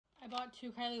got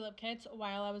 2 Kylie lip kits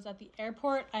while I was at the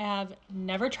airport. I have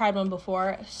never tried one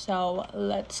before, so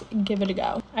let's give it a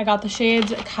go. I got the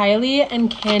shades Kylie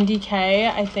and Candy K.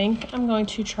 I think I'm going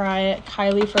to try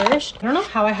Kylie first. I don't know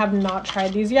how I have not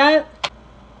tried these yet.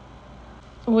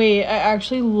 Wait, I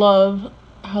actually love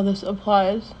how this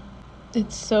applies.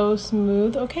 It's so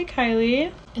smooth. Okay,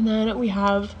 Kylie. And then we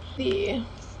have the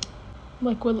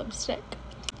liquid lipstick.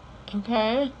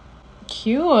 Okay,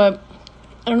 cute.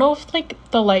 I don't know if like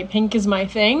the light pink is my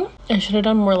thing. I should have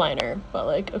done more liner, but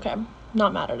like, okay,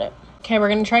 not mad at it. Okay, we're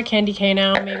gonna try Candy K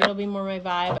now. Maybe it'll be more my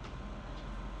vibe.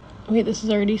 Wait, this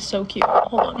is already so cute.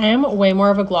 Hold on. I am way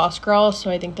more of a gloss girl, so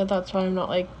I think that that's why I'm not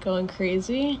like going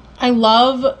crazy. I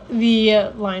love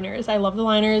the liners. I love the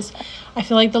liners. I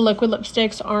feel like the liquid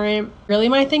lipsticks aren't really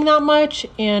my thing that much,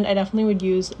 and I definitely would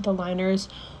use the liners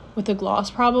with the gloss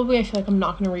probably. I feel like I'm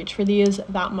not gonna reach for these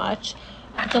that much.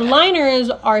 The liners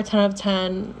are 10 out of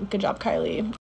 10. Good job, Kylie.